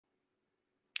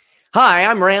Hi,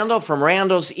 I'm Randall from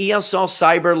Randall's ESL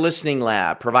Cyber Listening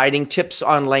Lab, providing tips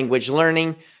on language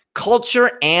learning,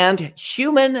 culture, and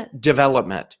human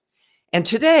development. And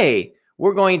today,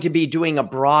 we're going to be doing a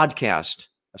broadcast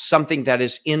of something that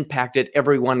has impacted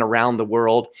everyone around the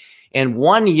world. And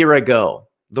 1 year ago,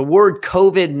 the word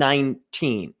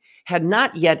COVID-19 had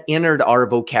not yet entered our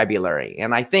vocabulary.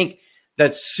 And I think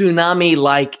that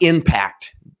tsunami-like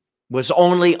impact was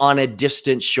only on a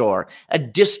distant shore, a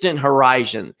distant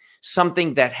horizon,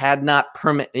 something that had not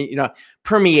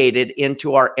permeated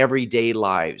into our everyday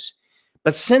lives.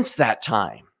 But since that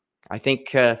time, I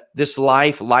think this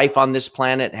life on this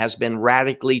planet has been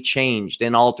radically changed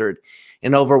and altered.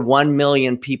 And over 1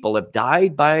 million people have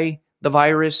died by the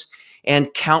virus,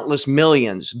 and countless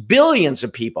millions, billions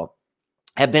of people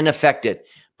have been affected,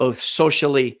 both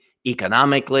socially,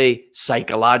 economically,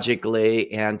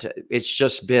 psychologically, and it's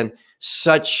just been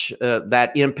such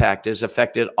that impact has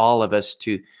affected all of us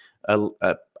to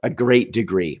a great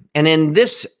degree. And in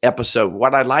this episode,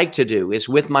 what I'd like to do is,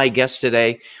 with my guest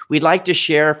today, we'd like to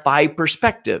share 5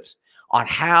 perspectives on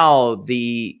how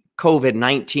the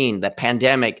COVID-19, the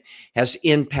pandemic, has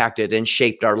impacted and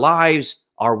shaped our lives,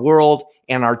 our world,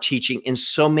 and our teaching in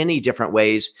so many different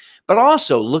ways, but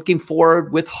also looking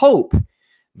forward with hope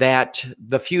that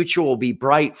the future will be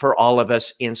bright for all of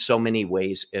us in so many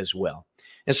ways as well.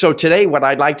 And so today, what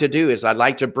I'd like to do is I'd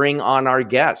like to bring on our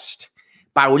guest,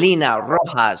 Paulina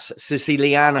Rojas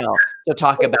Ceciliano, to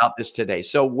talk about this today.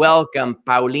 So welcome,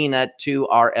 Paulina, to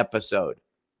our episode.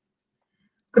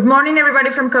 Good morning, everybody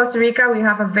from Costa Rica. We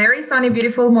have a very sunny,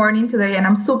 beautiful morning today, and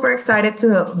I'm super excited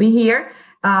to be here.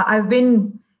 I've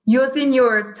been using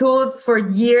your tools for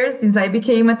years since I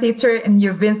became a teacher, and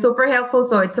you've been super helpful.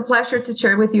 So it's a pleasure to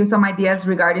share with you some ideas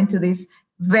regarding to this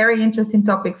very interesting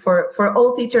topic for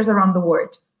all teachers around the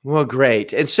world. Well,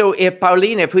 great. And so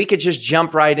Paulina, if we could just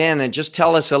jump right in and just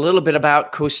tell us a little bit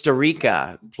about Costa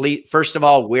Rica, please, first of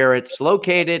all, where it's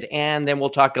located, and then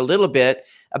we'll talk a little bit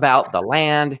about the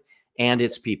land and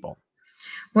its people.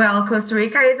 Well, Costa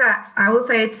Rica is I would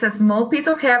say it's a small piece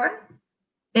of heaven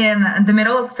in the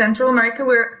middle of Central America.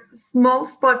 We're a small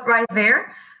spot right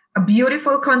there, a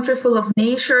beautiful country full of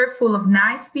nature, full of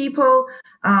nice people,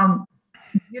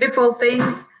 beautiful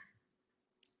things.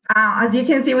 As you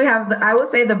can see, we have, I would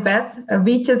say, the best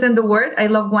beaches in the world. I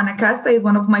love Guanacaste. It's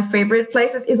one of my favorite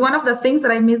places. It's one of the things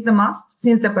that I miss the most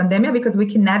since the pandemic, because we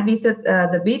cannot visit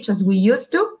the beach as we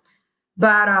used to.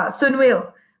 But soon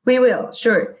we will,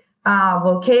 sure.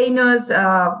 Volcanoes,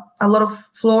 a lot of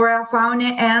flora,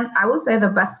 fauna, and I would say the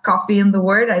best coffee in the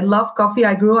world. I love coffee.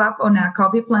 I grew up on a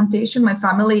coffee plantation. My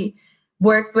family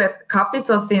works with coffee.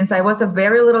 So since I was a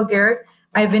very little girl,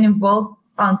 I've been involved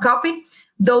on coffee.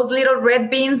 Those little red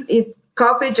beans is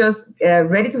coffee just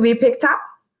ready to be picked up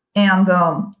and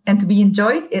to be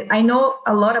enjoyed. I know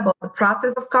a lot about the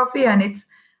process of coffee, and it's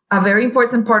a very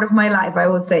important part of my life, I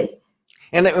would say.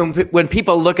 And when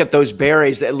people look at those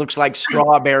berries, it looks like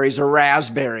strawberries or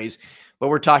raspberries, but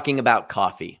we're talking about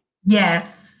coffee. Yes,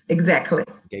 exactly.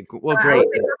 Okay, well, great.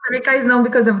 Costa Rica is known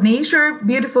because of nature,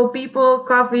 beautiful people,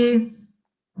 coffee.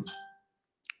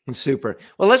 Super.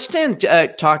 Well, let's then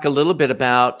talk a little bit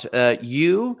about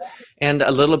you and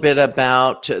a little bit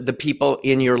about the people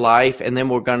in your life, and then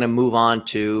we're going to move on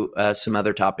to some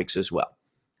other topics as well.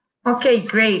 Okay,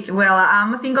 great. Well,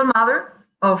 I'm a single mother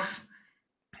of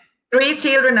 3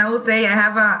 children, I would say. I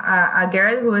have a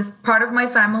girl who is part of my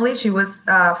family. She was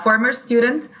a former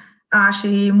student.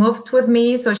 She moved with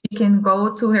me so she can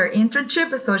go to her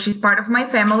internship. So she's part of my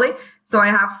family. So I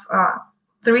have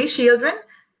 3 children.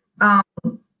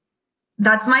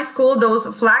 That's my school. Those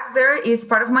flags there is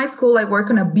part of my school. I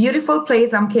work on a beautiful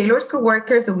place. I'm Kaylor's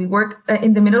co-worker. So we work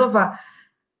in the middle of a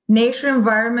nature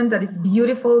environment that is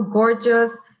beautiful,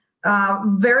 gorgeous,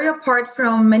 very apart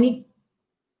from many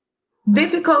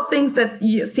difficult things that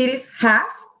cities have.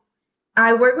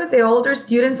 I work with the older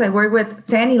students. I work with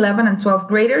 10, 11, and 12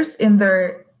 graders in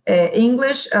their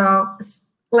English,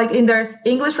 like in their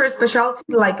English for specialties,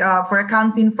 like for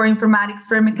accounting, for informatics,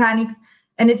 for mechanics.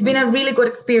 And it's been a really good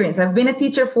experience. I've been a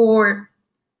teacher for,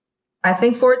 I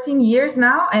think, 14 years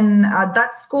now, and at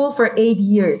that school for 8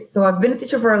 years. So I've been a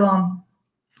teacher for a long.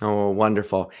 Oh,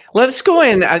 wonderful. Let's go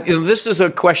in. This is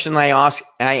a question I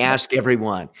ask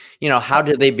everyone. How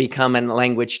did they become a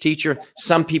language teacher?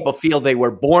 Some people feel they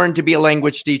were born to be a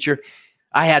language teacher.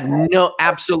 I had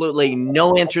absolutely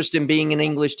no interest in being an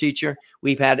English teacher.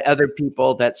 We've had other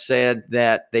people that said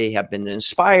that they have been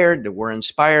inspired, that were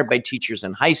inspired by teachers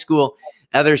in high school.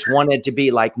 Others wanted to be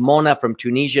like Mona from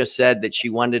Tunisia, said that she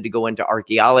wanted to go into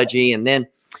archaeology and then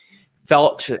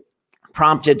felt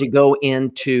prompted to go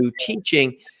into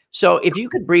teaching. So if you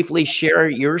could briefly share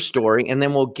your story, and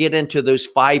then we'll get into those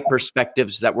 5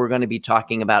 perspectives that we're going to be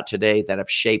talking about today that have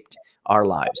shaped our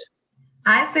lives.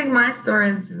 I think my story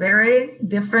is very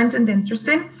different and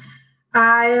interesting.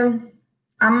 My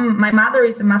mother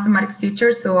is a mathematics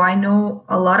teacher, so I know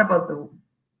a lot about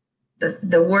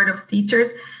the word of teachers.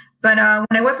 But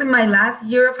when I was in my last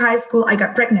year of high school, I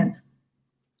got pregnant,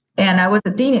 and I was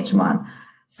a teenage mom.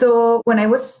 So when I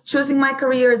was choosing my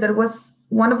career, that was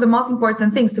one of the most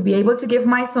important things, to be able to give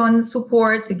my son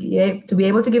support, to be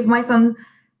able to give my son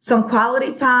some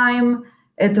quality time,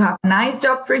 to have a nice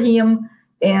job for him.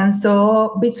 And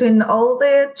so between all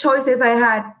the choices I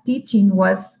had, teaching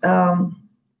was the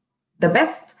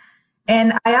best.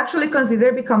 And I actually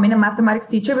considered becoming a mathematics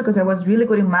teacher because I was really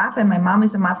good in math, and my mom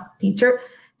is a math teacher.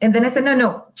 And then I said,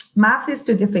 no, math is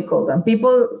too difficult and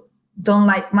people don't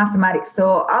like mathematics,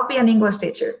 so I'll be an English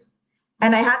teacher.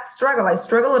 And I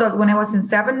struggled when I was in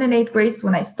 7th and 8th grades.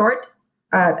 When I start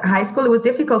high school, it was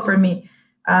difficult for me.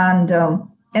 And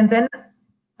then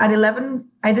at 11,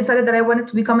 I decided that I wanted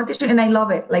to become a teacher, and I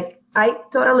love it. Like, I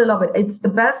totally love it. It's the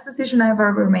best decision I've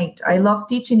ever made. I love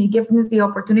teaching. It gives me the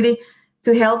opportunity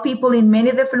to help people in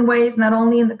many different ways, not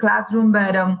only in the classroom,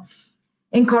 but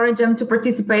encourage them to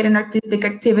participate in artistic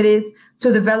activities,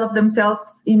 to develop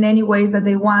themselves in any ways that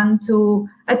they want, to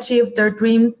achieve their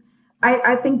dreams.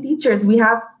 I think teachers, we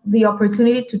have the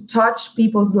opportunity to touch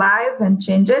people's life and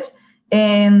change it.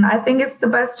 And I think it's the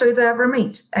best choice I ever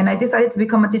made. And I decided to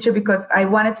become a teacher because I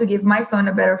wanted to give my son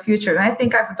a better future. And I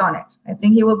think I've done it. I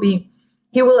think he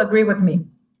will agree with me.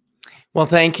 Well,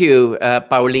 thank you,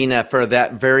 Paulina, for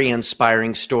that very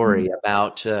inspiring story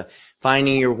about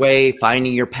finding your way,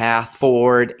 finding your path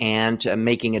forward, and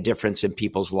making a difference in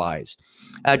people's lives.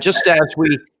 Just as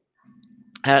we,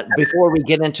 before we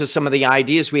get into some of the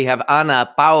ideas, we have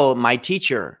Ana Pao, my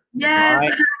teacher. Yes,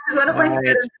 right? One of my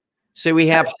students. So we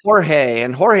have Jorge,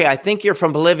 and Jorge, I think you're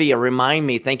from Bolivia. Remind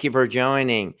me. Thank you for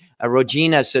joining.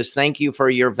 Regina says, thank you for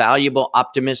your valuable,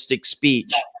 optimistic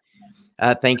speech.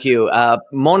 Thank you.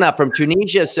 Mona from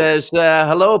Tunisia says,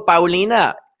 hello,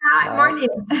 Paulina. Hi,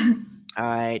 morning. All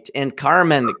right. And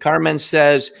Carmen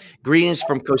says, greetings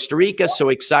from Costa Rica. So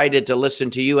excited to listen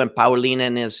to you and Paulina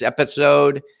in this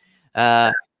episode.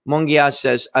 Mungia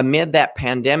says, amid that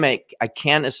pandemic, I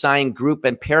can't assign group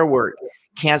and pair work.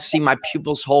 Can't see my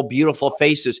pupils' whole beautiful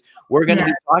faces. We're going to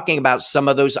be talking about some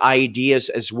of those ideas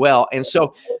as well. And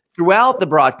so throughout the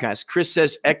broadcast, Chris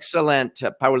says, excellent,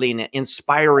 Paulina,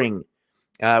 inspiring.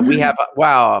 We have,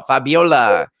 wow,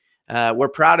 Fabiola. We're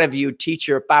proud of you,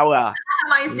 teacher Paula.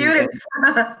 My students.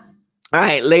 All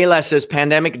right. Layla says,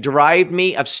 pandemic deprived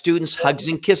me of students' hugs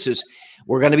and kisses.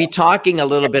 We're going to be talking a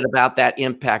little bit about that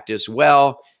impact as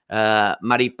well.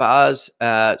 Maripaz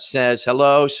says,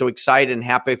 hello. So excited and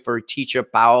happy for teacher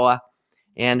Paula.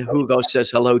 And Hugo says,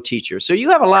 hello, teacher. So you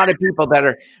have a lot of people that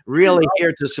are really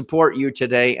here to support you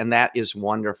today. And that is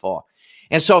wonderful.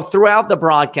 And so throughout the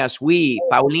broadcast,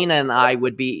 Paulina and I,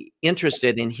 would be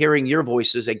interested in hearing your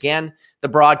voices. Again, the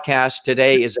broadcast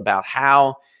today is about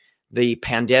how the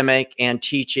pandemic and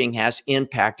teaching has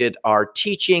impacted our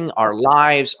teaching, our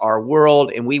lives, our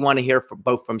world. And we want to hear from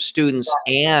both from students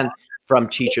and from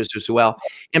teachers as well.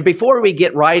 And before we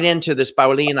get right into this,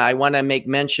 Paulina, I want to make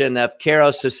mention of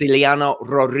Carol Ceciliano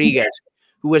Rodriguez,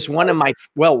 who was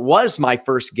was my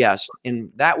first guest.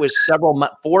 And that was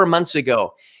 4 months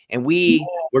ago. And we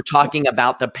were talking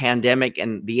about the pandemic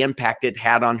and the impact it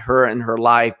had on her and her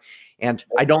life. And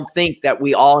I don't think that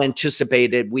we all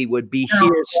anticipated we would be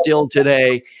here still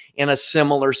today in a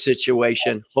similar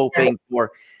situation, hoping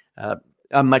for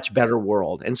a much better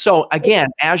world. And so, again,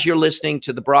 as you're listening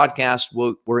to the broadcast,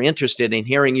 we're interested in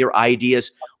hearing your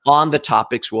ideas on the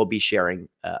topics we'll be sharing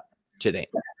today.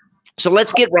 So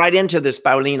let's get right into this,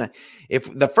 Paulina.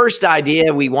 If the first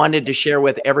idea we wanted to share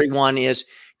with everyone is,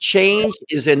 change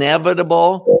is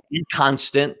inevitable and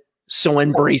constant, so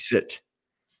embrace it.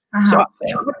 So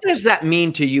what does that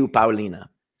mean to you, Paulina?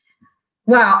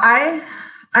 Well, I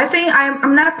think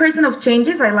I'm not a person of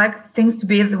changes. I like things to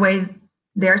be the way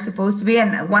they're supposed to be.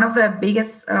 And one of the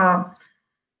biggest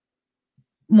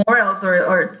morals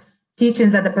or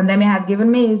teachings that the pandemic has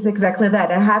given me is exactly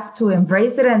that. I have to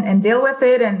embrace it and deal with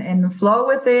it and flow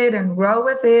with it and grow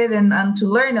with it and to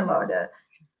learn a lot.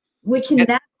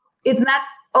 It's not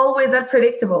always that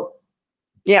predictable.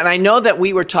 Yeah, and I know that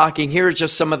we were talking, here are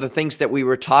just some of the things that we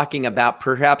were talking about.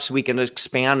 Perhaps we can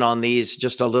expand on these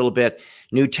just a little bit.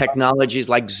 New technologies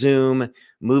like Zoom,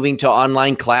 moving to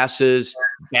online classes,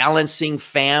 balancing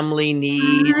family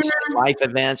needs, life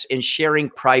events, and sharing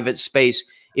private space.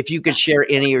 If you could share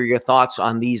any of your thoughts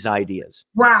on these ideas.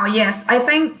 Wow, yes. I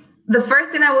think The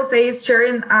first thing I will say is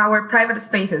sharing our private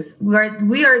spaces.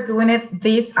 We are doing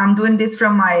it. I'm doing this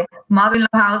from my mother-in-law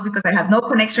house because I had no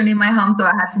connection in my home, so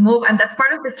I had to move. And that's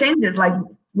part of the changes. Like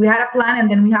we had a plan, and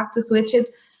then we have to switch it.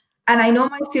 And I know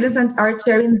my students are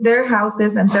sharing their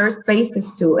houses and their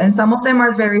spaces too. And some of them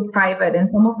are very private, and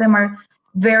some of them are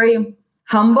very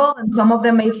humble, and some of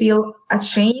them may feel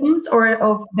ashamed or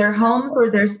of their homes or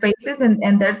their spaces.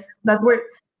 And that's where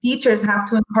teachers have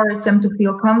to encourage them to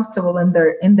feel comfortable in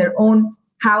their own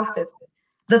houses.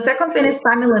 The second thing is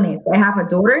family needs. I have a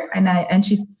daughter, and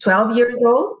she's 12 years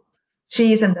old.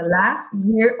 She is in the last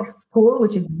year of school,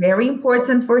 which is very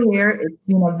important for her. It's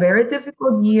been a very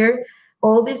difficult year.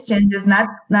 All these changes, not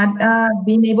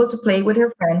being able to play with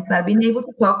her friends, not being able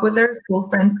to talk with her school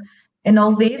friends, and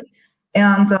all this.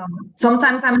 And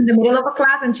sometimes I'm in the middle of a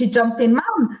class and she jumps in,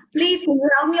 Mom, please, can you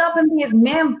help me open this?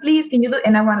 Ma'am, please, can you do?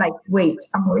 And I'm like, wait,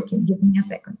 I'm working. Give me a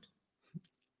second.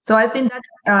 So I think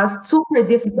that's super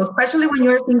difficult, especially when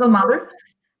you're a single mother.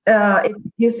 It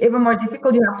is even more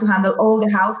difficult. You have to handle all the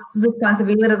house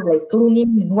responsibilities like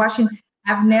cleaning and washing.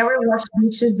 I've never washed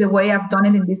dishes the way I've done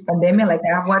it in this pandemic. Like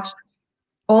I have watched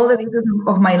all the dishes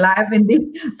of my life in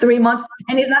these 3 months.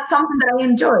 And it's not something that I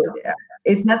enjoy.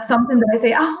 It's not something that I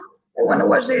say, oh, I want to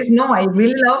watch this. No, I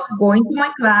really love going to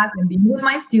my class and being with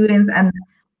my students. And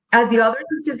as the other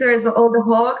teachers, there's all the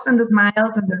hugs and the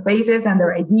smiles and the faces and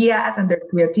their ideas and their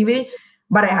creativity.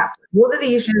 But I have to do the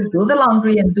dishes, do the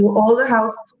laundry, and do all the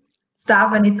house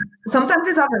stuff. And sometimes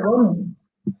it's overwhelming.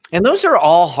 And those are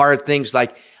all hard things.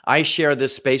 Like I share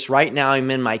this space right now.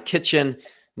 I'm in my kitchen.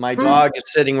 My dog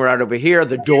is sitting right over here.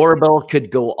 The doorbell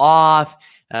could go off.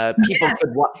 People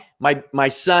could walk. My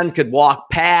son could walk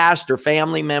past, or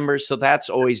family members. So that's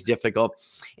always difficult.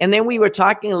 And then we were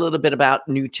talking a little bit about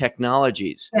new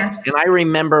technologies. Yes. And I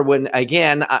remember when,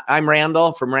 again, I'm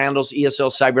Randall from Randall's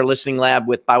ESL Cyber Listening Lab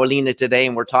with Paulina today.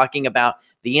 And we're talking about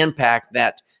the impact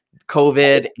that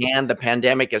COVID and the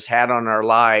pandemic has had on our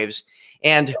lives.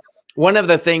 And one of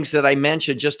the things that I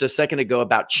mentioned just a second ago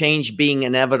about change being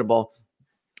inevitable,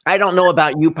 I don't know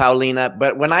about you, Paulina,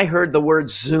 but when I heard the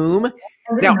word Zoom,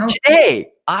 now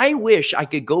today, I wish I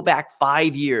could go back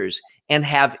 5 years and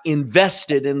have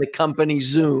invested in the company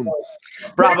Zoom.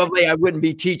 Probably I wouldn't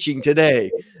be teaching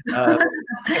today. We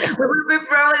would be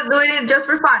probably doing it just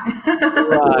for fun.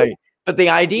 Right. But the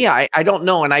idea, I don't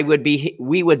know. And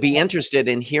we would be interested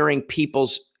in hearing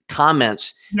people's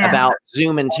comments about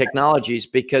Zoom and technologies,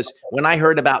 because when I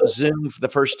heard about Zoom for the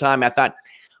first time, I thought,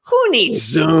 who needs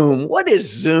Zoom? What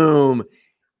is Zoom?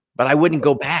 But I wouldn't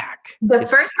go back. The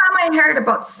first time I heard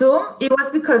about Zoom, it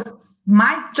was because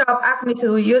my job asked me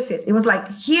to use it. It was like,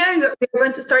 here, you're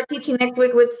going to start teaching next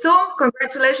week with Zoom.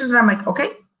 Congratulations. And I'm like,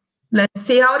 okay, let's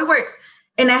see how it works.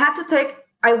 And I had to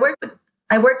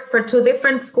I work for 2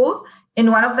 different schools. In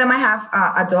one of them, I have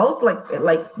adults,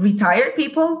 like retired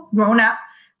people, grown up.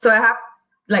 So I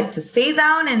have to sit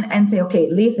down and say,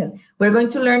 okay, listen, we're going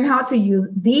to learn how to use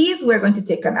these. We're going to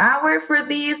take an hour for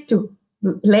these to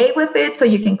play with it so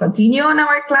you can continue on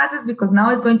our classes, because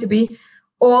now it's going to be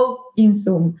all in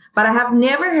Zoom. But I have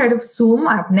never heard of Zoom.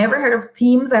 I've never heard of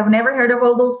Teams. I've never heard of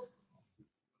all those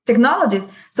technologies.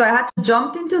 So I had to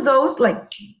jump into those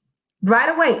right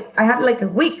away. I had a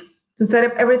week to set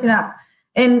up everything up.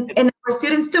 And our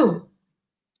students too.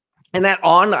 And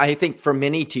I think for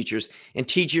many teachers, and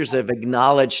teachers have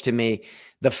acknowledged to me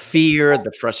the fear,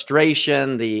 the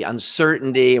frustration, the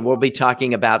uncertainty. And we'll be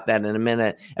talking about that in a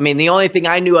minute. I mean, the only thing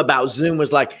I knew about Zoom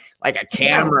was like a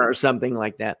camera or something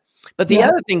like that. But the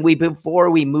other thing before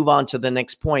we move on to the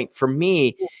next point, for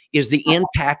me, is the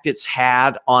impact it's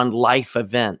had on life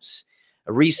events.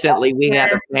 Recently, we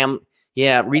had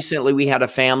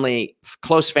a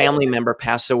close family member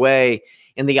pass away.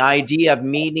 And the idea of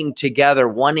meeting together,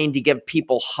 wanting to give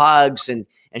people hugs and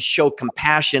show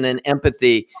compassion and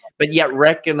empathy, but yet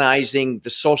recognizing the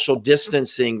social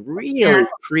distancing really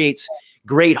creates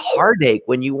great heartache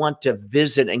when you want to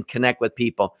visit and connect with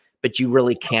people, but you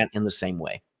really can't in the same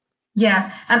way.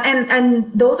 Yes.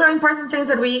 And those are important things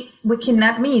that we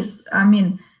cannot miss. I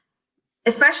mean,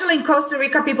 especially in Costa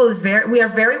Rica, we are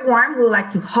very warm. We like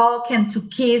to hug and to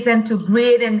kiss and to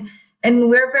greet, and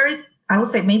we're very, I would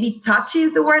say maybe touchy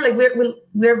is the word. Like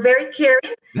we're very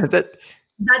caring.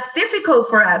 That's difficult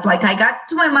for us. Like I got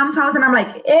to my mom's house and I'm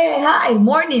like, hey, hi,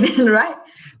 morning, right?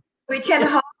 We can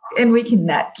hug and we can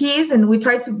not kiss, and we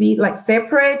try to be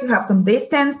separate, to have some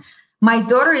distance. My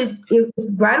daughter is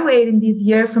graduating this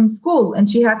year from school, and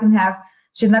she's not going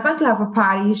to have a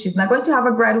party. She's not going to have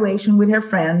a graduation with her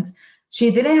friends.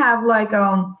 She didn't have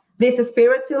this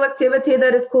spiritual activity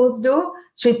that schools do.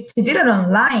 She did it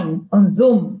online on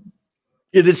Zoom.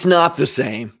 It's not the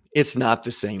same. It's not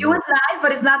the same. It was nice,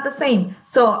 but it's not the same.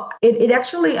 So it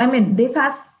actually, I mean, this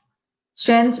has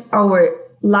changed our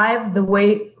life the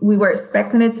way we were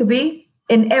expecting it to be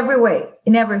in every way,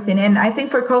 in everything. And I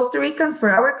think for Costa Ricans, for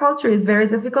our culture, it's very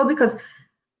difficult because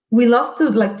we love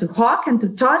to hug and to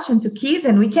touch and to kiss,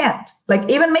 and we can't. Like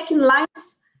even making lines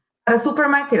at a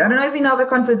supermarket. I don't know if in other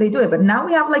countries they do it, but now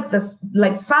we have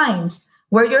like signs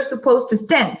where you're supposed to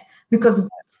stand because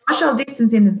social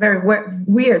distancing is very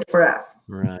weird for us.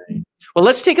 Right. Well,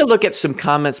 let's take a look at some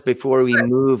comments before we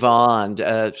move on.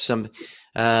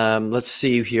 Let's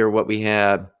see here what we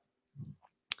have.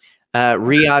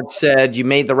 Riyadh said, "You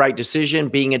made the right decision.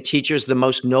 Being a teacher is the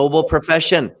most noble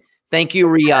profession." Thank you,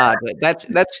 Riyadh. That's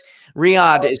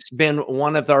Riyadh has been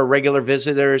one of our regular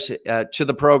visitors to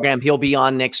the program. He'll be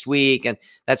on next week, and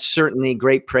that's certainly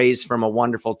great praise from a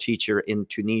wonderful teacher in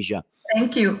Tunisia.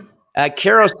 Thank you.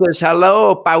 Carol says,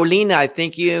 "Hello, Paulina. I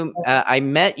think I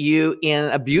met you in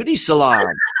a beauty salon.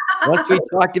 Once we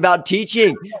talked about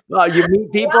teaching. Well, you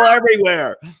meet people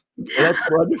everywhere. That's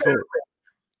wonderful."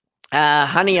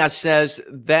 Hania says,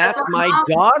 "That's my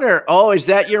daughter." Oh, is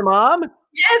that your mom?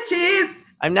 Yes, she is.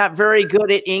 I'm not very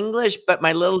good at English, but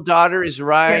my little daughter is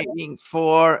writing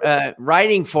for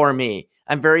me.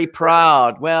 I'm very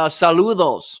proud. Well,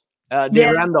 saludos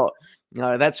de Randall.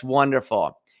 That's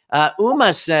wonderful.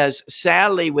 Uma says,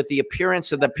 "Sadly, with the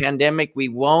appearance of the pandemic, we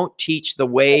won't teach the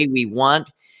way we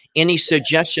want. Any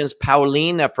suggestions,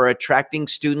 Paulina, for attracting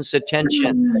students'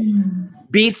 attention?"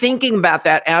 Be thinking about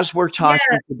that as we're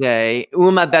talking today.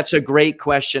 Uma, that's a great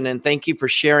question. And thank you for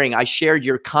sharing. I shared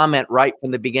your comment right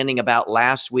from the beginning about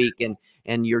last week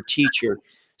and your teacher.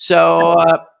 So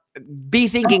be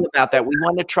thinking about that. We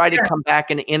want to try to come back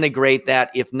and integrate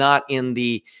that, if not in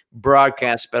the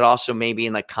broadcast, but also maybe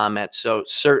in a comment. So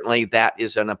certainly that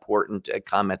is an important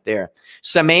comment there.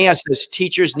 Samaya says,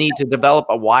 "Teachers need to develop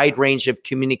a wide range of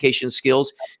communication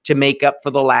skills to make up for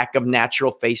the lack of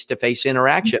natural face-to-face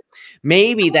interaction."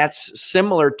 Maybe that's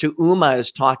similar to Uma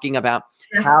is talking about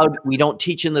how we don't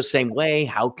teach in the same way.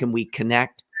 How can we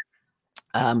connect?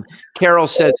 Carol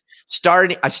says,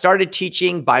 I started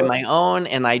teaching by my own,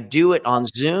 and I do it on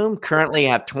Zoom. Currently,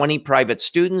 I have 20 private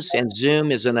students, and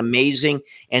Zoom is an amazing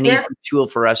and easy tool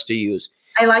for us to use.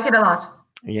 I like it a lot.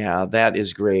 Yeah, that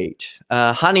is great.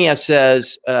 Hania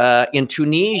says, in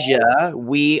Tunisia,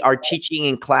 we are teaching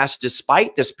in class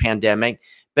despite this pandemic,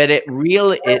 but it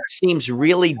seems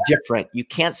really different. You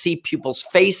can't see people's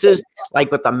faces, like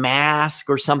with a mask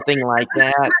or something like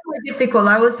that. It's difficult,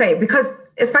 I would say, because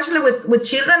especially with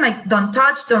children, like don't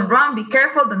touch, don't run, be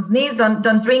careful, don't sneeze,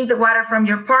 don't drink the water from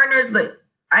your partners. Like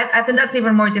I think that's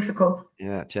even more difficult.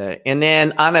 Yeah. And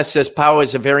then Anna says, "Pao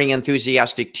is a very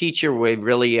enthusiastic teacher. We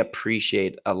really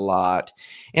appreciate a lot."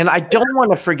 And I don't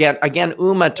want to forget, again,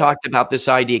 Uma talked about this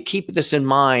idea. Keep this in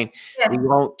mind. We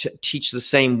won't teach the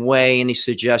same way. Any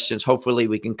suggestions? Hopefully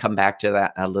we can come back to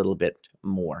that a little bit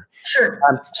more. Sure.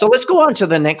 So let's go on to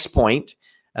the next point.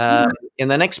 And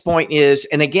the next point is,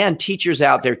 and again, teachers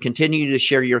out there, continue to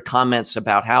share your comments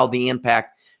about how the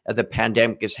impact of the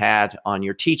pandemic has had on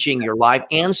your teaching, your life,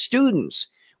 and students.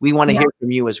 We want to hear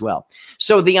from you as well.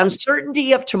 So the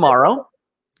uncertainty of tomorrow,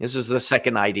 this is the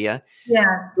second idea,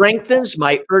 strengthens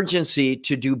my urgency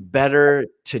to do better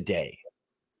today.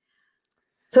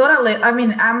 Totally. I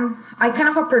mean, I'm kind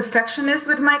of a perfectionist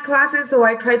with my classes, so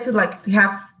I try to to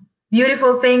have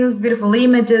beautiful things, beautiful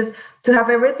images, to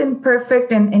have everything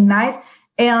perfect and nice.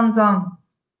 And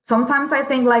sometimes I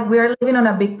think like we are living on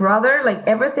a Big Brother, like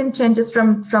everything changes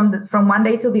from one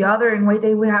day to the other. And one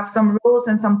day we have some rules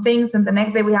and some things, and the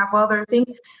next day we have other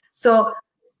things. So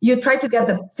you try to get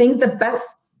the things the best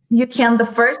you can the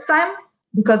first time,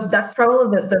 because that's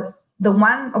probably the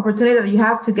one opportunity that you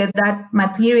have to get that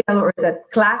material or that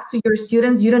class to your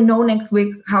students. You don't know next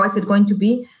week how is it going to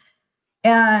be.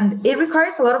 And it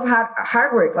requires a lot of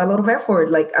hard work, a lot of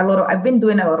effort, I've been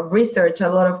doing a lot of research, a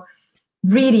lot of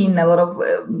reading, a lot of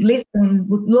listening,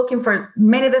 looking for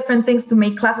many different things to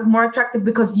make classes more attractive,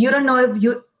 because you don't know if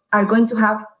you are going to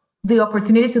have the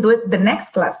opportunity to do it the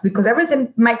next class, because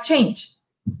everything might change.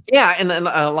 Yeah, and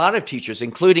a lot of teachers,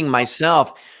 including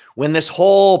myself, when this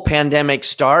whole pandemic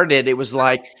started, it was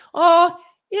like, oh,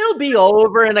 it'll be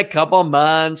over in a couple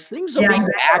months. Things will be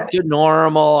back to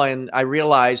normal. And I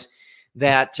realized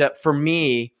that for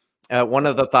me, one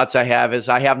of the thoughts I have is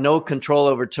I have no control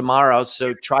over tomorrow.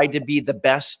 So try to be the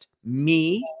best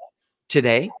me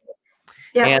today.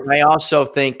 Yeah. And I also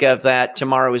think of that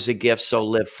tomorrow is a gift. So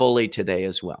live fully today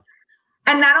as well.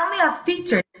 And not only as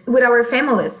teachers, with our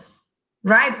families,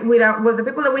 right? With the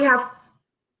people that we have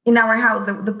in our house,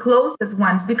 the closest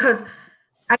ones, because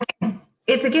again,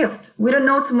 it's a gift. We don't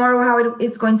know tomorrow how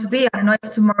it's going to be. I don't know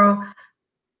if tomorrow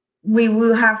we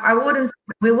will have, I wouldn't,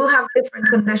 we will have different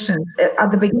conditions.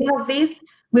 At the beginning of this,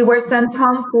 we were sent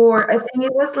home for, I think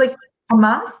it was like a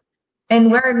month,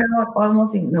 and we're now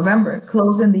almost in November,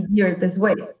 closing the year this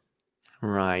way.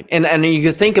 Right. And you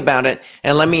can think about it,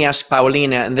 and let me ask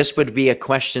Paulina, and this would be a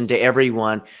question to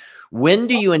everyone. When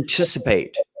do you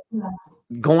anticipate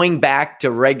going back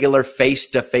to regular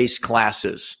face-to-face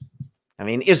classes? I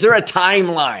mean, is there a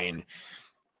timeline?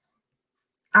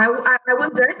 I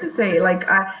would dare to say, like,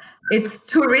 it's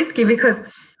too risky because,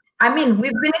 I mean,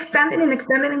 we've been extending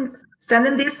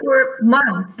this for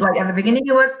months. Like at the beginning,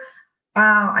 it was,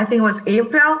 I think it was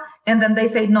April, and then they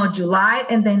say no, July,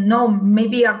 and then no,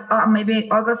 maybe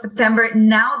August, September.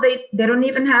 Now they don't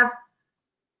even have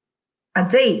a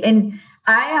date, and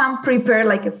I am prepared,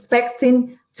 like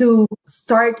expecting to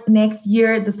start next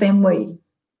year the same way.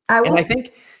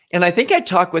 And I think I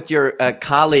talked with your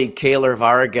colleague, Kaylor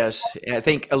Vargas. I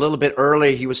think a little bit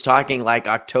earlier, he was talking like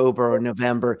October or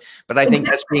November, but I think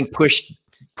that's being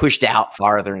pushed out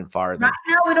farther and farther. Right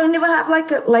now, we don't even have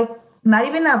like not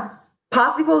even a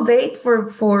possible date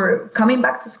for coming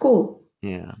back to school.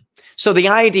 Yeah. So the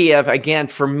idea of, again,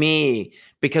 for me,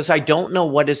 because I don't know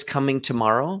what is coming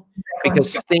tomorrow,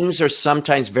 because things are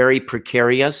sometimes very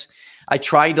precarious, I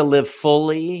try to live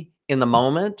fully in the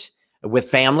moment with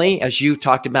family, as you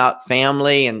talked about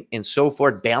family and so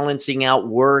forth, balancing out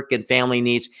work and family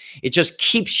needs. It just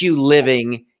keeps you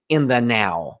living in the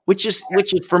now, which is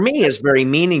for me is very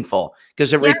meaningful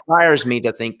because it requires me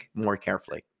to think more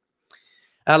carefully.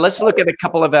 Let's look at a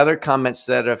couple of other comments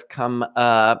that have come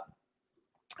up.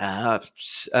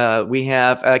 We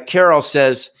have Carol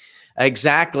says,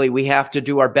 exactly, we have to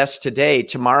do our best today.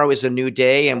 Tomorrow is a new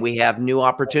day and we have new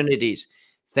opportunities.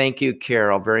 Thank you,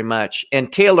 Carol, very much. And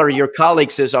Kaylor, your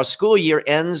colleague, says our school year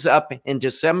ends up in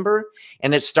December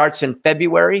and it starts in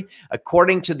February.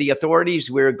 According to the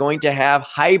authorities, we're going to have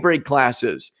hybrid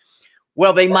classes.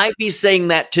 Well, they might be saying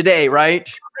that today, right?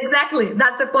 Exactly.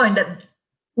 That's the point, that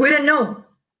we don't know.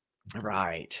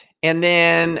 Right. And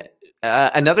then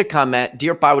another comment,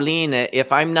 dear Paulina,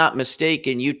 if I'm not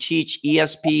mistaken, you teach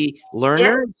ESP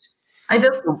learners? Yes, I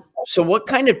do. So what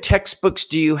kind of textbooks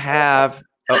do you have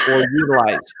or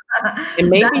utilize? And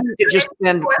maybe you could just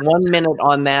spend 1 minute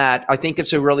on that. I think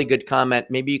it's a really good comment.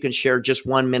 Maybe you can share just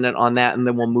 1 minute on that, and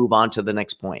then we'll move on to the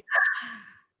next point.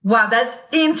 Wow, that's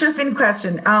an interesting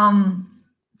question.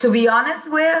 To be honest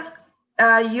with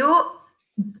you,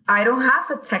 I don't have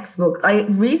a textbook. I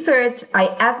research, I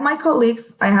ask my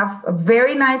colleagues. I have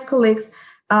very nice colleagues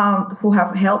who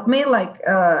have helped me, like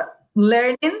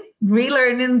relearning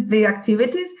the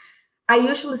activities. I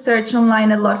usually search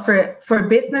online a lot for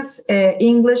business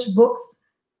English books.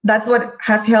 That's what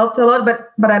has helped a lot.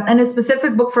 But a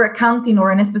specific book for accounting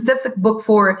or a specific book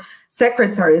for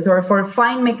secretaries or for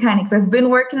fine mechanics. I've been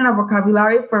working on a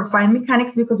vocabulary for fine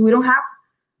mechanics because we don't have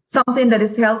something that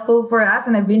is helpful for us.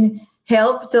 And I've been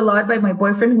helped a lot by my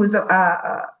boyfriend, who's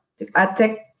a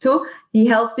tech too. He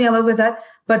helps me a lot with that.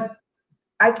 But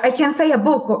I can't say a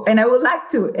book, and I would like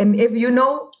to. And if you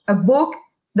know a book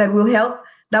that will help,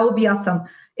 that would be awesome.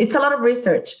 It's a lot of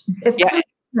research.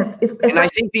 And I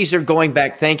think these are going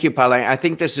back. Thank you, Paulina. I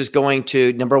think this is going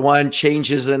to, number one,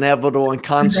 change is inevitable and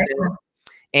constant. Exactly.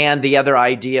 And the other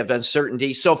idea of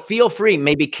uncertainty. So feel free,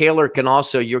 maybe Kaylor can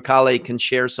also, your colleague can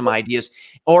share some ideas,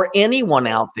 or anyone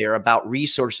out there about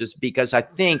resources, because I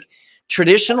think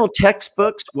traditional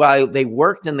textbooks, while they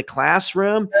worked in the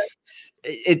classroom,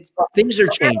 things are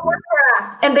changing. They don't work for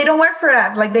us. And they don't work for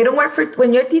us. Like they don't work for,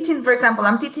 when you're teaching, for example,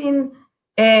 I'm teaching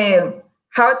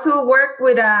how to work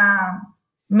with a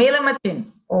mailing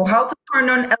machine, or how to turn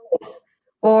on a light,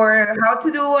 or how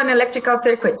to do an electrical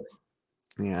circuit.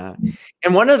 Yeah.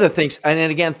 And one of the things,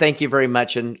 and again, thank you very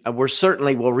much. And we're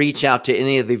certainly will reach out to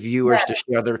any of the viewers to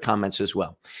share their comments as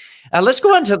well. Let's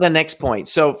go on to the next point.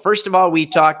 So first of all, we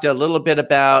talked a little bit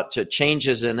about change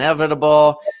is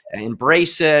inevitable,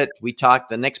 embrace it. We talked,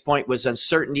 the next point was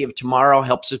uncertainty of tomorrow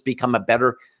helps us become a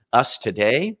better us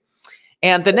today.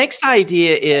 And the next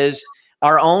idea is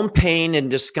our own pain and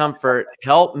discomfort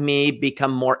help me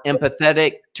become more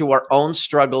empathetic to our own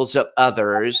struggles of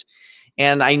others.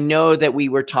 And I know that we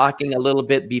were talking a little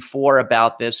bit before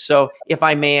about this. So if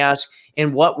I may ask,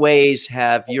 in what ways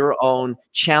have your own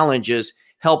challenges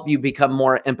helped you become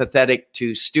more empathetic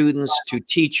to students, to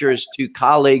teachers, to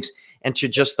colleagues, and to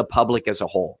just the public as a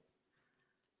whole?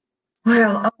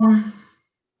 Well,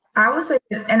 I would say,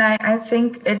 and I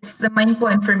think it's the main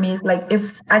point for me is like,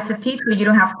 if as a teacher, you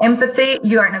don't have empathy,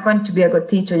 you are not going to be a good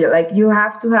teacher. You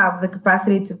have to have the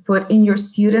capacity to put in your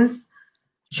students'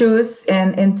 shoes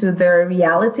and into their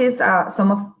realities.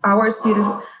 Some of our students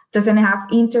doesn't have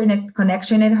internet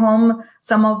connection at home.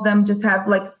 Some of them just have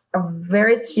like a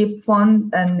very cheap phone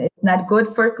and it's not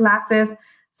good for classes.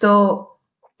 So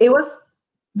it was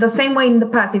the same way in the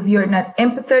past. If you're not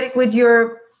empathetic with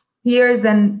your peers,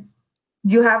 then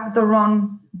you have the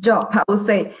wrong job, I would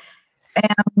say.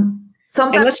 And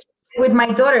sometimes with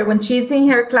my daughter, when she's in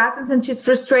her classes and she's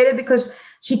frustrated because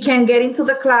she can't get into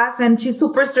the class and she's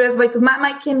super stressed because mom,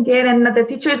 I can't get, and the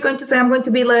teacher is going to say I'm going to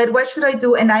be late. What should I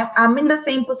do? And I'm in the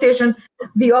same position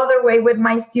the other way with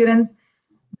my students,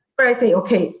 where I say,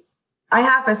 okay, I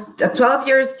have a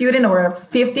 12-year student or a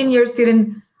 15-year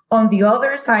student on the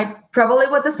other side, probably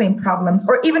with the same problems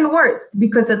or even worse,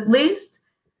 because at least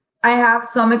I have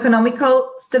some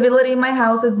economical stability in my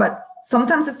houses, but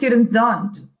sometimes the students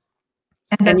don't.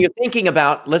 And you're thinking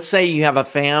about, let's say you have a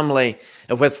family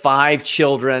with 5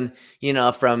 children,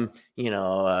 from,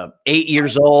 8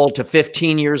 years old to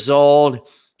 15 years old.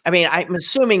 I mean, I'm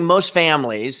assuming most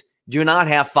families do not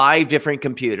have 5 different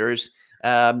computers.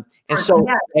 And so,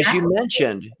 as you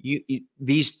mentioned,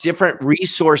 these different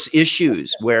resource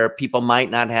issues where people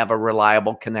might not have a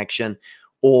reliable connection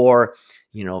or,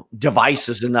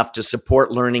 devices enough to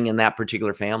support learning in that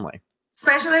particular family.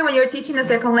 Especially when you're teaching a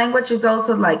second language, is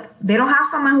also like they don't have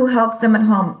someone who helps them at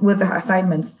home with the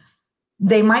assignments.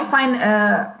 They might find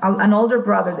an older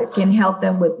brother that can help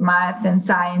them with math and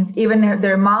science. Even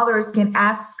their mothers can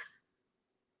ask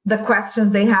the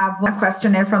questions. They have a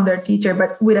questionnaire from their teacher,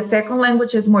 but with a second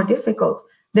language, it's more difficult.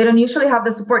 They don't usually have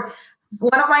the support.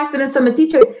 One of my students told me,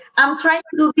 teacher, I'm trying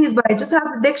to do this, but I just have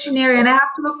a dictionary and I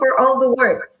have to look for all the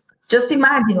words. Just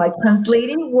imagine like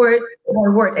translating word by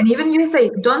word. And even you say,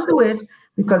 don't do it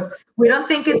because we don't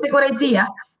think it's a good idea.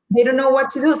 They don't know what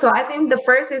to do. So I think the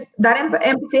first is that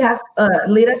empathy has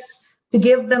led us to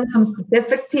give them some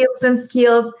specific tips and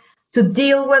skills to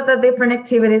deal with the different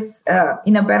activities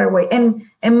in a better way. And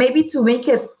maybe to make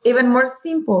it even more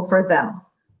simple for them.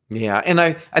 Yeah. And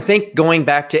I think going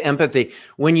back to empathy,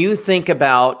 when you think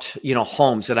about,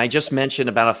 homes, and I just mentioned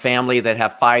about a family that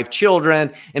have 5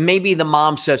 children, and maybe the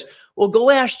mom says, well, go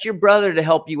ask your brother to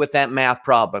help you with that math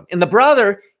problem. And the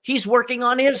brother, he's working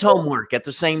on his homework at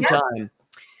the same time.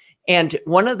 And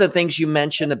one of the things you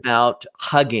mentioned about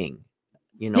hugging,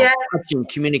 touching,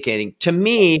 communicating. To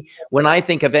me, when I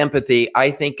think of empathy,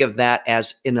 I think of that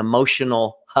as an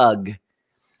emotional hug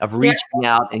of reaching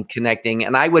out and connecting.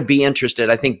 And I would be interested,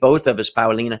 I think both of us,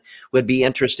 Paulina, would be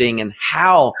interested in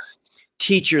how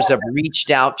teachers have reached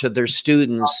out to their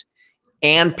students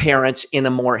and parents in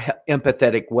a more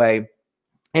empathetic way.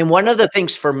 And one of the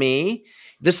things for me,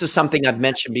 this is something I've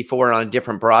mentioned before on a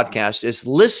different broadcast, is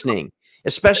listening,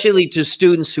 especially to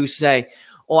students who say,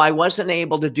 oh, I wasn't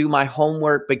able to do my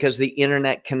homework because the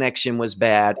internet connection was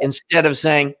bad. Instead of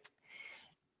saying,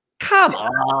 come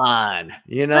on,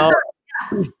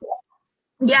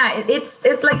 Yeah,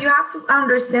 it's like you have to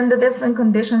understand the different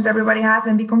conditions everybody has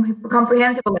and be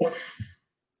comprehensive. Like,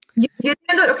 you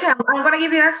can do it. Okay, I'm going to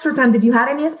give you extra time. Did you have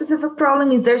any specific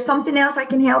problem? Is there something else I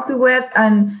can help you with?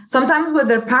 And sometimes with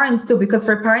their parents too, because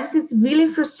for parents, it's really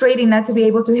frustrating not to be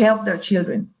able to help their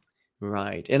children.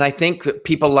 Right. And I think that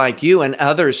people like you and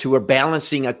others who are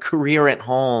balancing a career at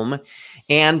home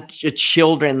and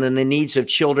children and the needs of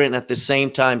children at the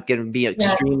same time can be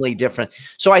extremely different.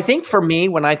 So I think for me,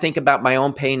 when I think about my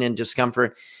own pain and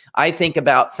discomfort, I think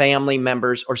about family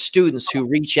members or students who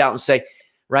reach out and say,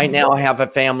 right now, I have a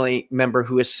family member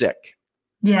who is sick.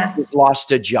 Yes. Who's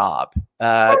lost a job,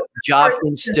 job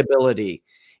instability.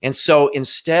 And so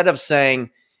instead of saying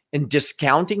and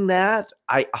discounting that,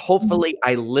 hopefully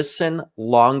I listen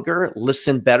longer,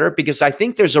 listen better, because I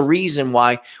think there's a reason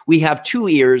why we have 2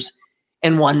 ears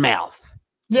and 1 mouth.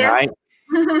 Yes.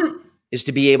 Right? Is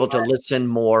to be able to listen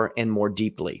more and more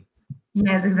deeply.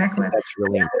 Yes, exactly. That's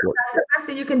really important. That's the best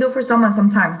thing you can do for someone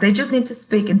sometimes. They just need to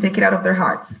speak and take it out of their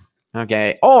hearts.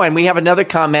 Okay. Oh, and we have another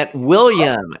comment.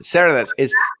 William, Sarah,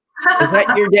 is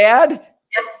that your dad?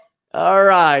 Yes. All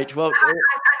right. Well,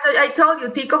 I told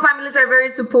you, Tico families are very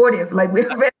supportive. Like we're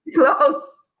very close.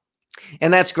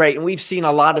 And that's great. And we've seen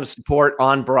a lot of support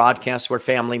on broadcasts where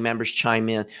family members chime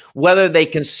in, whether they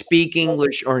can speak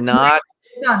English or not,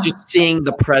 just seeing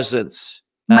the presence.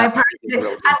 My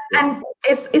parents, and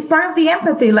it's part of the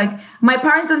empathy. Like my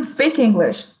parents don't speak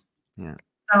English. Yeah.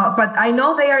 But I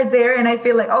know they are there, and I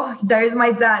feel like, oh, there's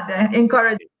my dad.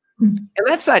 Encouraging. And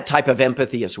that's that type of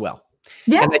empathy as well.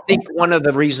 Yeah. And I think one of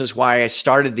the reasons why I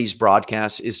started these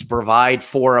broadcasts is to provide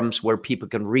forums where people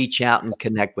can reach out and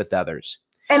connect with others.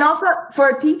 And also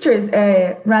for teachers,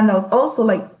 Randall, also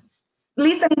like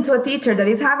listening to a teacher that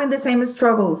is having the same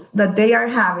struggles that they are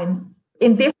having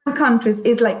in different countries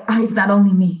is like, oh, it's not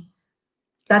only me.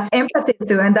 That's empathy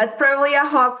too. And that's probably a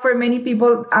hug for many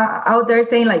people out there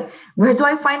saying like, where do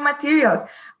I find materials?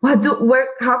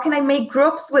 How can I make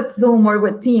groups with Zoom or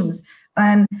with Teams?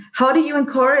 And how do you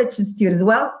encourage the students?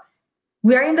 Well,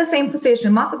 we are in the same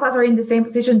position. Most of us are in the same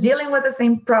position, dealing with the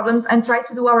same problems and try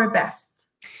to do our best.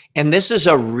 And this is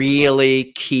a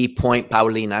really key point,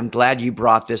 Paulina. I'm glad you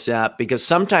brought this up, because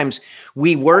sometimes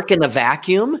we work in a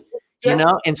vacuum, you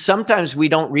know, and sometimes we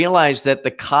don't realize that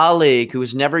the colleague who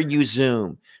has never used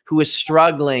Zoom, who is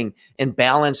struggling and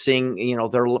balancing, you know,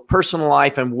 their personal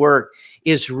life and work,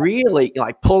 is really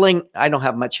like pulling, I don't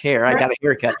have much hair, I got a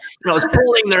haircut, you know, is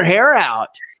pulling their hair out.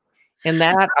 And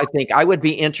that, I think I would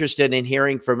be interested in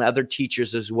hearing from other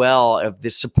teachers as well, of the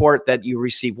support that you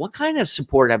receive. What kind of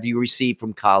support have you received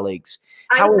from colleagues?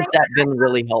 How has that been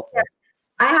really helpful?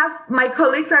 My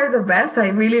colleagues are the best. I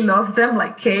really love them,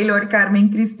 like Kaylor,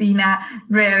 Carmen, Cristina,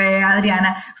 Rebe,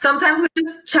 Adriana. Sometimes we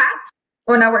just chat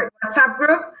on our WhatsApp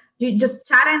group. You just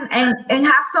chat and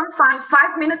have some fun.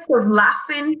 5 minutes of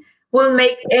laughing will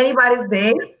make anybody's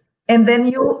day. And then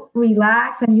you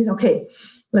relax and you say, okay,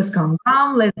 let's calm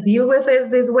down. Let's deal with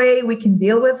this way. We can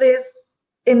deal with this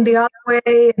in the other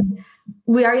way. And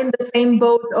we are in the same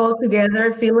boat all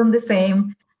together, feeling the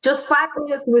same. Just 5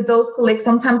 minutes with those colleagues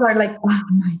sometimes are like, oh,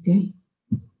 my day.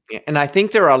 Yeah, and I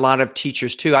think there are a lot of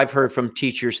teachers too. I've heard from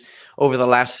teachers over the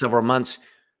last several months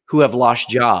who have lost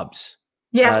jobs.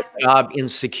 Yes. Job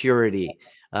insecurity.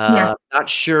 Not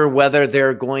sure whether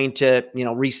they're going to, you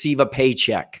know, receive a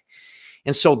paycheck.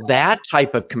 And so that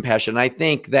type of compassion, I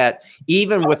think that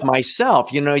even with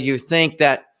myself, you know, you think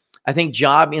that, I think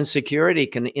job insecurity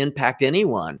can impact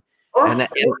anyone. And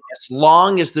as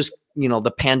long as this, you know,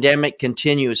 the pandemic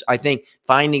continues, I think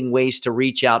finding ways to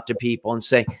reach out to people and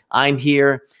say, I'm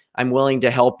here, I'm willing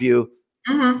to help you.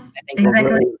 I think are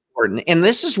really important. And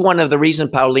this is one of the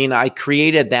reasons, Paulina, I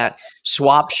created that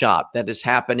swap shop that is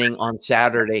happening on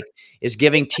Saturday, is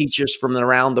giving teachers from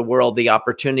around the world the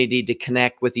opportunity to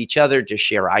connect with each other, to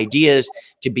share ideas,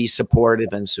 to be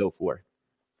supportive, and so forth.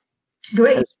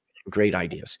 Great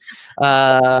ideas.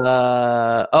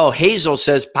 Oh, Hazel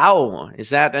says, Pau, is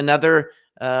that another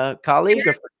colleague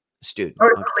or student?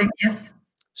 Yes.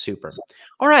 Super.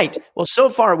 All right. Well, so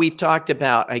far we've talked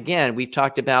about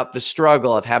the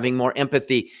struggle of having more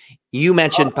empathy. You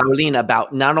mentioned, Paulina,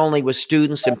 about not only with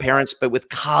students and parents, but with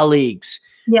colleagues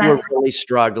who are really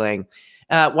struggling.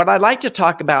 What I'd like to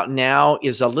talk about now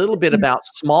is a little bit about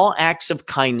small acts of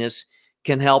kindness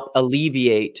can help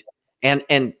alleviate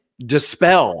and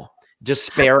dispel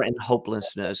despair and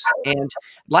hopelessness. And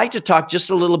I'd like to talk just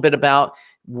a little bit about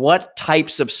what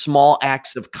types of small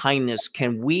acts of kindness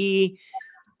can we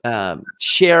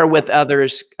share with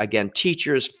others, again,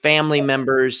 teachers, family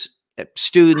members,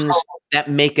 students, that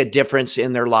make a difference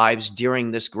in their lives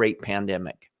during this great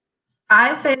pandemic.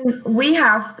 I think we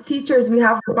have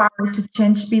the power to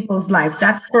change people's lives.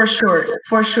 That's for sure.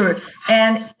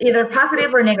 And either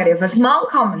positive or negative, a small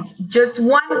comment, just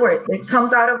one word that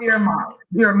comes out of your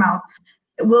mouth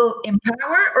will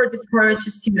empower or discourage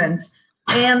a student.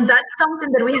 And that's something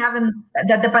that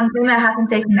that the pandemic hasn't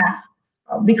taken us,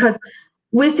 because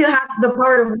we still have the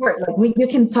power of word. Like you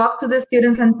can talk to the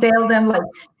students and tell them, like,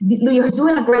 you're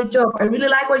doing a great job. I really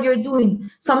like what you're doing.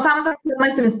 Sometimes I tell my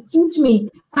students, teach me,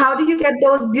 how do you get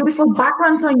those beautiful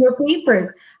backgrounds on your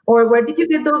papers? Or where did you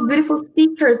get those beautiful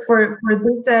stickers for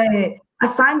this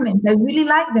assignment? I really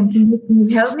like them. Can you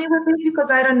help me with this?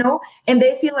 Because I don't know. And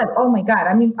they feel like, oh my God,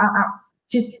 I mean,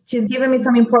 she's giving me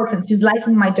some importance. She's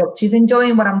liking my job. She's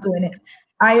enjoying what I'm doing.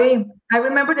 I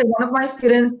remember that one of my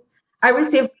students, I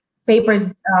received papers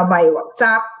by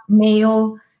WhatsApp,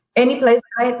 mail, any place.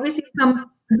 I received some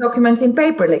documents in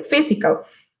paper, like physical.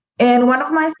 And one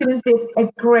of my students did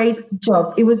a great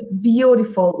job. It was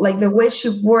beautiful, like the way she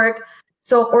worked,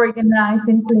 so organized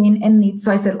and clean and neat.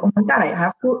 So I said, oh my God,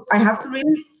 I have to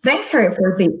really thank her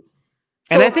for this.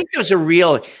 And I think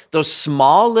those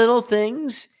small little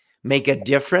things make a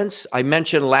difference. I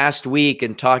mentioned last week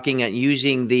in talking and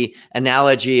using the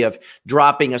analogy of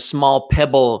dropping a small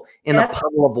pebble in a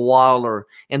puddle of water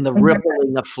and the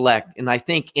rippling effect. And I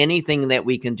think anything that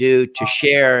we can do to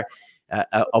share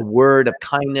a word of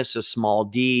kindness, a small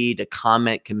deed, a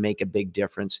comment can make a big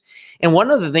difference. And one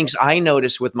of the things I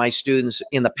noticed with my students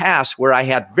in the past, where I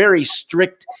had very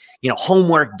strict,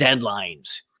 homework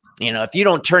deadlines, if you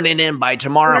don't turn it in by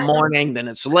tomorrow morning, then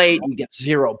it's late, you get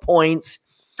 0 points.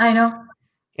 I know.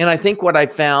 And I think what I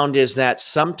found is that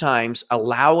sometimes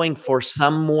allowing for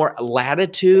some more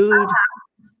latitude,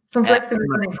 some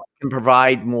flexibility, can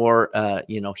provide more,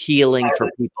 healing for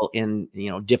people in,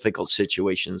 difficult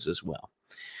situations as well.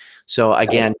 So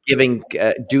again,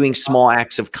 doing small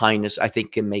acts of kindness, I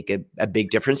think can make a big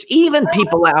difference. Even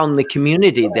people out in the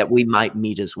community that we might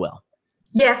meet as well.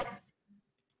 Yes.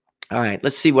 All right,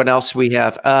 let's see what else we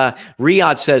have.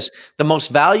 Riyadh says, the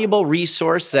most valuable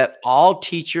resource that all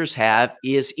teachers have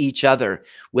is each other.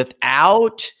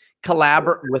 Without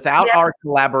our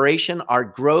collaboration, our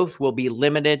growth will be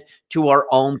limited to our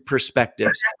own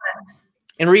perspectives.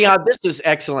 And Riyadh, this is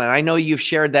excellent. I know you've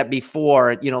shared that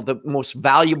before. You know, the most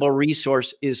valuable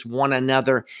resource is one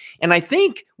another. And I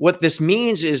think what this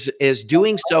means is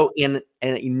doing so in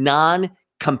a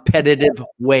non-competitive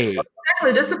way.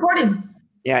 Exactly, just supporting.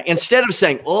 Yeah, instead of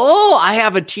saying, oh, I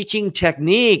have a teaching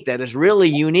technique that is really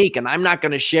unique and I'm not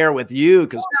going to share with you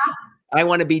because I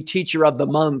want to be teacher of the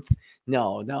month.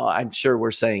 No, I'm sure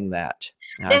we're saying that.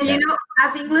 And you know,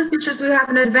 as English teachers, we have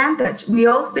an advantage. We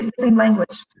all speak the same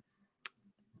language.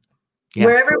 Yeah.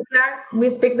 Wherever we are, we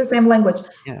speak the same language.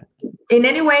 Yeah. In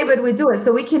any way, but we do it.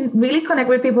 So we can really connect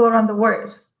with people around the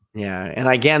world. Yeah. And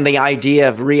again, the idea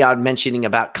of Riyadh mentioning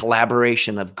about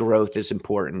collaboration of growth is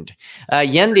important.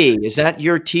 Yendi, is that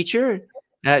your teacher,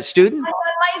 student?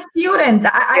 My student.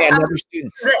 Another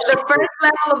student. The first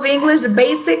level of English, the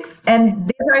basics, and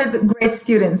these are the great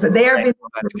students. So they are being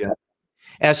that's good.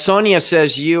 As Sonia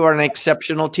says, you are an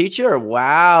exceptional teacher.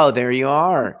 Wow, there you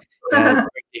are. Great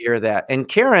to hear that. And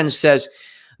Karen says,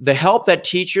 the help that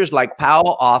teachers like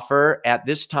Powell offer at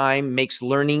this time makes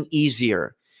learning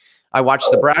easier. I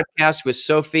watched the broadcast with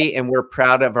Sophie, and we're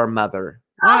proud of our mother.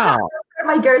 Wow.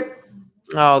 My girls.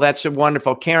 Oh, that's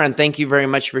wonderful. Karen, thank you very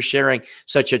much for sharing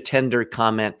such a tender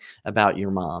comment about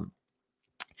your mom.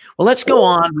 Well, let's go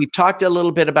on. We've talked a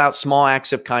little bit about small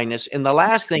acts of kindness. And the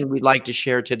last thing we'd like to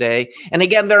share today, and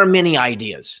again, there are many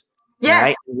ideas. Yes.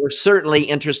 Right? We're certainly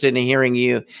interested in hearing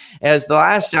you. As the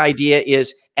last idea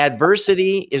is,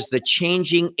 adversity is the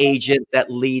changing agent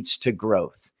that leads to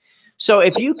growth. So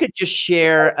if you could just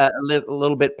share a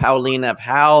little bit, Paulina, of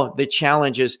how the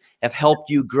challenges have helped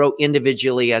you grow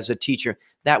individually as a teacher,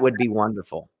 that would be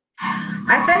wonderful.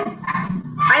 I think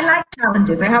I like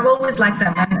challenges. I have always liked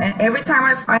them. And every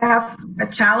time I have a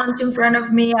challenge in front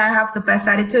of me, I have the best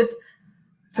attitude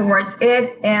towards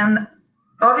it. And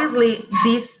obviously,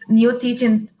 this new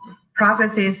teaching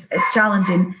process is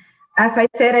challenging. As I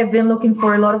said, I've been looking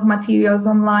for a lot of materials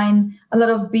online, a lot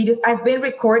of videos. I've been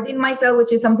recording myself,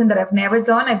 which is something that I've never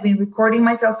done. I've been recording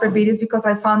myself for videos because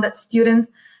I found that students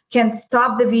can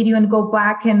stop the video and go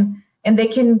back and they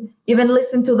can even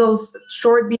listen to those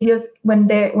short videos when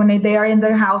they are in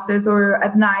their houses or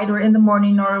at night or in the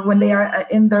morning or when they are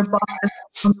in their buses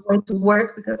on the way to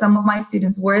work, because some of my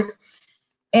students work.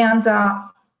 And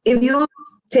if you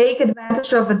take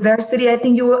advantage of adversity, I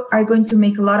think you are going to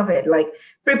make a lot of it, like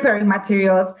preparing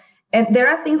materials. And there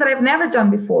are things that I've never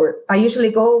done before. I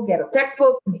usually go get a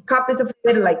textbook, make copies of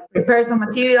it, like prepare some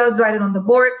materials, write it on the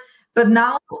board. But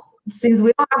now, since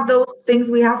we don't have those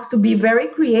things, we have to be very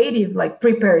creative, like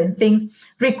preparing things,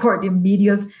 recording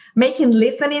videos, making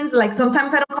listenings. Like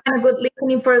sometimes I don't find a good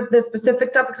listening for the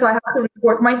specific topic, so I have to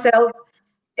record myself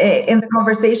in the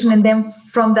conversation, and then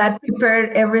from that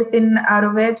prepare everything out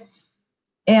of it.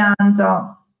 And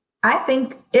I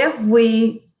think if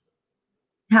we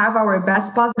have our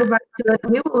best positive attitude,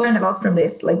 we will learn a lot from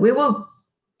this. Like we will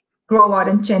grow out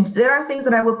and change. There are things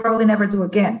that I will probably never do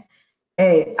again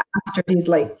after this.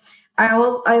 Like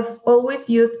I've always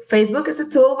used Facebook as a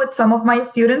tool with some of my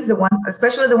students,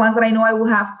 especially the ones that I know I will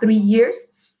have 3 years.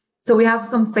 So we have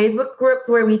some Facebook groups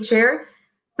where we share,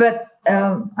 but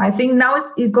I think now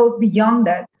it goes beyond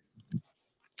that.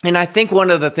 And I think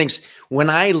one of the things, when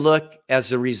I look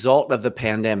as a result of the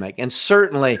pandemic, and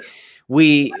certainly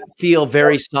we feel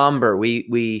very somber,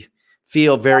 we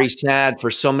feel very sad for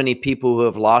so many people who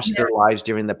have lost their lives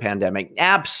during the pandemic.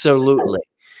 Absolutely.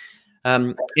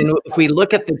 And if we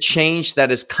look at the change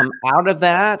that has come out of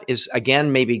that is,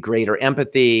 again, maybe greater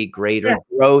empathy, greater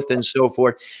growth, and so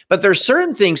forth. But there's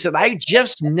certain things that I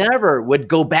just never would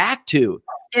go back to.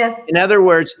 Yes. In other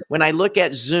words, when I look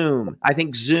at Zoom, I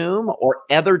think Zoom or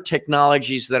other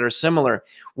technologies that are similar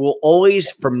will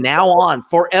always, from now on,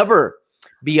 forever,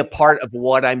 be a part of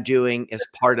what I'm doing as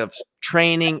part of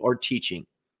training or teaching.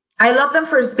 I love them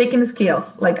for speaking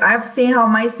skills. Like I've seen how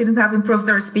my students have improved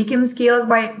their speaking skills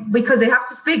because they have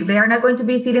to speak. They are not going to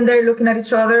be sitting there looking at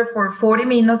each other for 40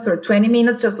 minutes or 20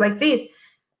 minutes, just like this.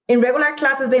 In regular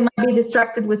classes, they might be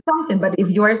distracted with something, but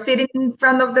if you are sitting in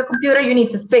front of the computer, you need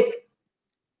to speak.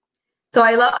 So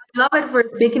I love it for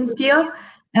speaking skills.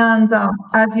 And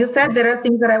as you said, there are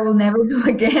things that I will never do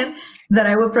again, that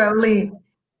I will probably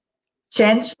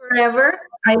change forever.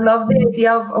 I love the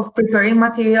idea of preparing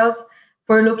materials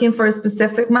for looking for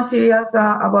specific materials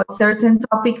about certain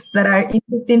topics that are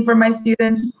interesting for my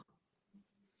students.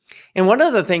 And one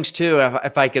of the things too,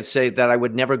 if I could say that I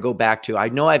would never go back to, I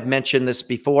know I've mentioned this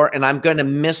before and I'm going to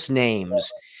miss names,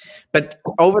 but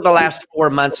over the last 4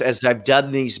 months, as I've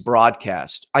done these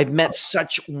broadcasts, I've met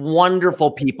such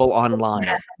wonderful people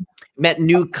online, met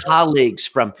new colleagues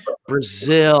from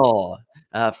Brazil,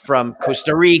 from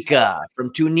Costa Rica,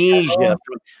 from Tunisia,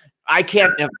 from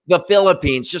the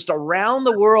Philippines, just around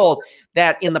the world,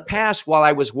 that in the past, while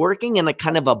I was working in a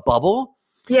kind of a bubble,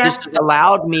 Yes. this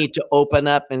allowed me to open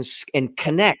up and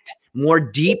connect more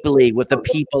deeply with the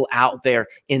people out there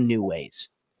in new ways.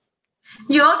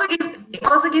 You also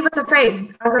give us a face.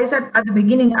 As I said at the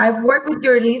beginning, I've worked with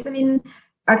your listening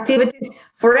activities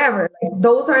forever. Like,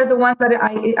 those are the ones that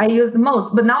I use the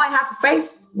most, but now I have a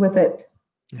face with it.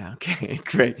 Okay,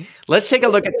 great. Let's take a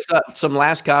look at some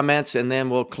last comments, and then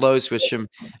we'll close with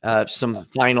some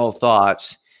final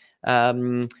thoughts.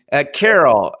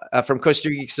 Carol from Costa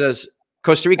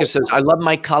Rica says, I love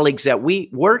my colleagues at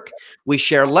work. We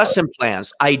share lesson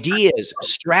plans, ideas,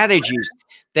 strategies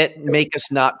that make us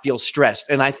not feel stressed.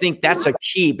 And I think that's a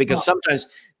key, because sometimes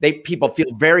people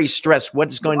feel very stressed.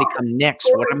 What is going to come next?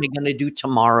 What am I going to do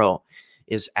tomorrow?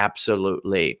 Is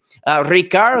absolutely.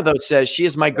 Ricardo says, she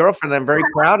is my girlfriend. I'm very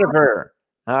proud of her.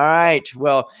 All right.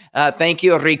 Well, thank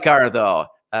you, Ricardo.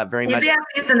 Very much. He's the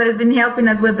assistant that has been helping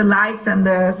us with the lights and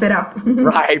the setup.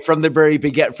 Right, from the very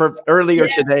beginning, earlier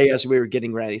today as we were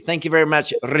getting ready. Thank you very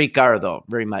much, Ricardo,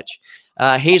 very much.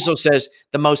 Hazel says,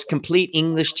 the most complete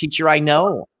English teacher I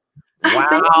know.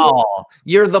 Wow,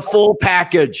 you're the full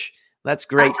package. That's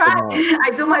great.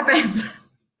 I do my best.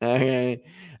 Okay.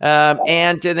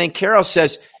 And then Carol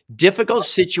says, difficult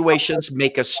situations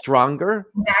make us stronger,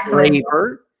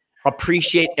 braver,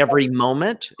 appreciate every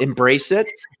moment, embrace it.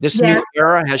 This new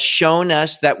era has shown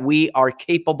us that we are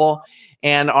capable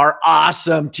and are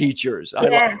awesome teachers.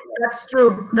 Yes, that's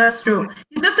true. That's true.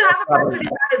 It's just to have a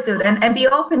positive attitude and be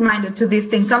open-minded to these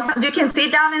things. Sometimes you can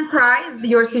sit down and cry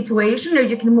your situation, or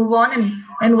you can move on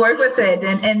and work with it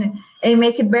and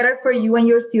make it better for you and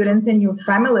your students and your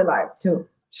family life too.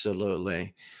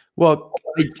 Absolutely. Well,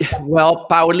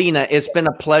 Paulina, it's been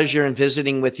a pleasure in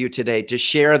visiting with you today to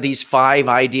share these 5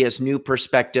 ideas, new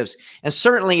perspectives. And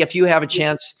certainly if you have a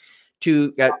chance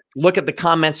to look at the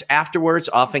comments afterwards,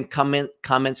 often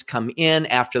comments come in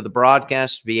after the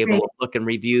broadcast, be able to look and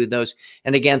review those.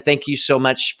 And again, thank you so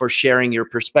much for sharing your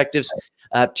perspectives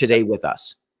today with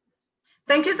us.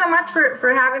 Thank you so much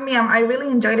for having me. I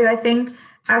really enjoyed it. I think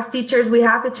as teachers, we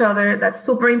have each other. That's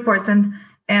super important.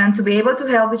 And to be able to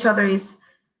help each other is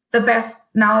the best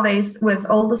nowadays with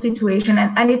all the situation.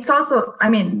 And it's also, I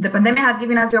mean, the pandemic has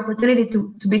given us the opportunity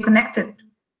to be connected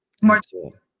more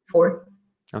before.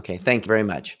 Okay, thank you very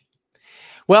much.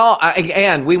 Well,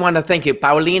 again, we want to thank you.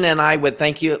 Paulina and I would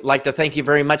like to thank you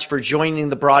very much for joining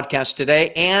the broadcast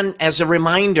today. And as a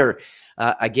reminder,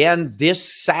 again, this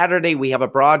Saturday we have a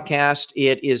broadcast.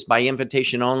 It is by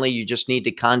invitation only. You just need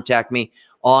to contact me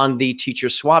on the Teacher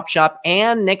Swap Shop.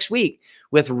 And next week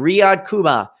with Riyad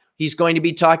Kuba, he's going to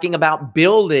be talking about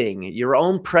building your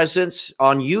own presence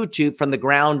on YouTube from the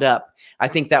ground up. I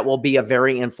think that will be a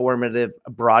very informative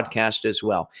broadcast as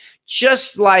well.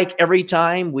 Just like every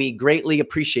time, I greatly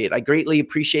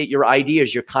appreciate your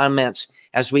ideas, your comments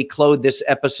as we close this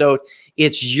episode.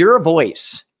 It's your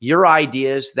voice, your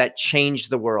ideas that change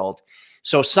the world.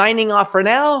 So signing off for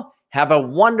now, have a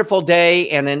wonderful day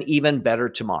and an even better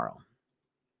tomorrow.